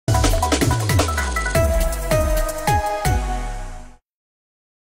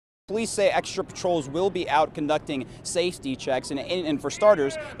Police say extra patrols will be out conducting safety checks, and for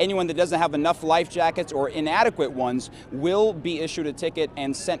starters, anyone that doesn't have enough life jackets or inadequate ones will be issued a ticket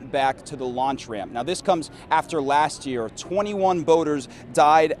and sent back to the launch ramp. Now, this comes after last year. 21 boaters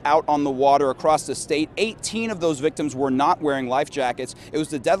died out on the water across the state. 18 of those victims were not wearing life jackets. It was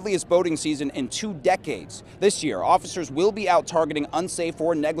the deadliest boating season in 2 decades. This year, officers will be out targeting unsafe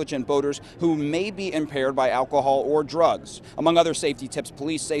or negligent boaters who may be impaired by alcohol or drugs. Among other safety tips,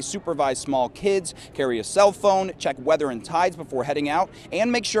 police say supervise small kids, carry a cell phone, check weather and tides before heading out,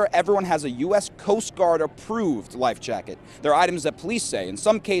 and make sure everyone has a U.S. Coast Guard approved life jacket. They're items that police say in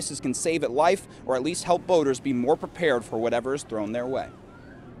some cases can save a life or at least help boaters be more prepared for whatever is thrown their way.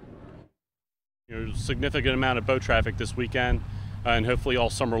 There's a significant amount of boat traffic this weekend and hopefully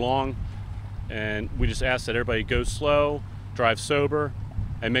all summer long. And we just ask that everybody go slow, drive sober,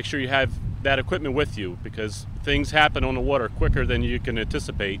 and make sure you have that equipment with you because things happen on the water quicker than you can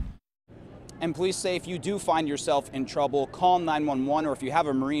anticipate. And police say if you do find yourself in trouble, call 911, or if you have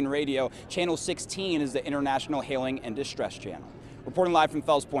a marine radio, channel 16 is the International Hailing and Distress Channel. Reporting live from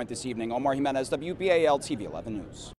Fells Point this evening, Omar Jimenez, WBAL-TV 11 News.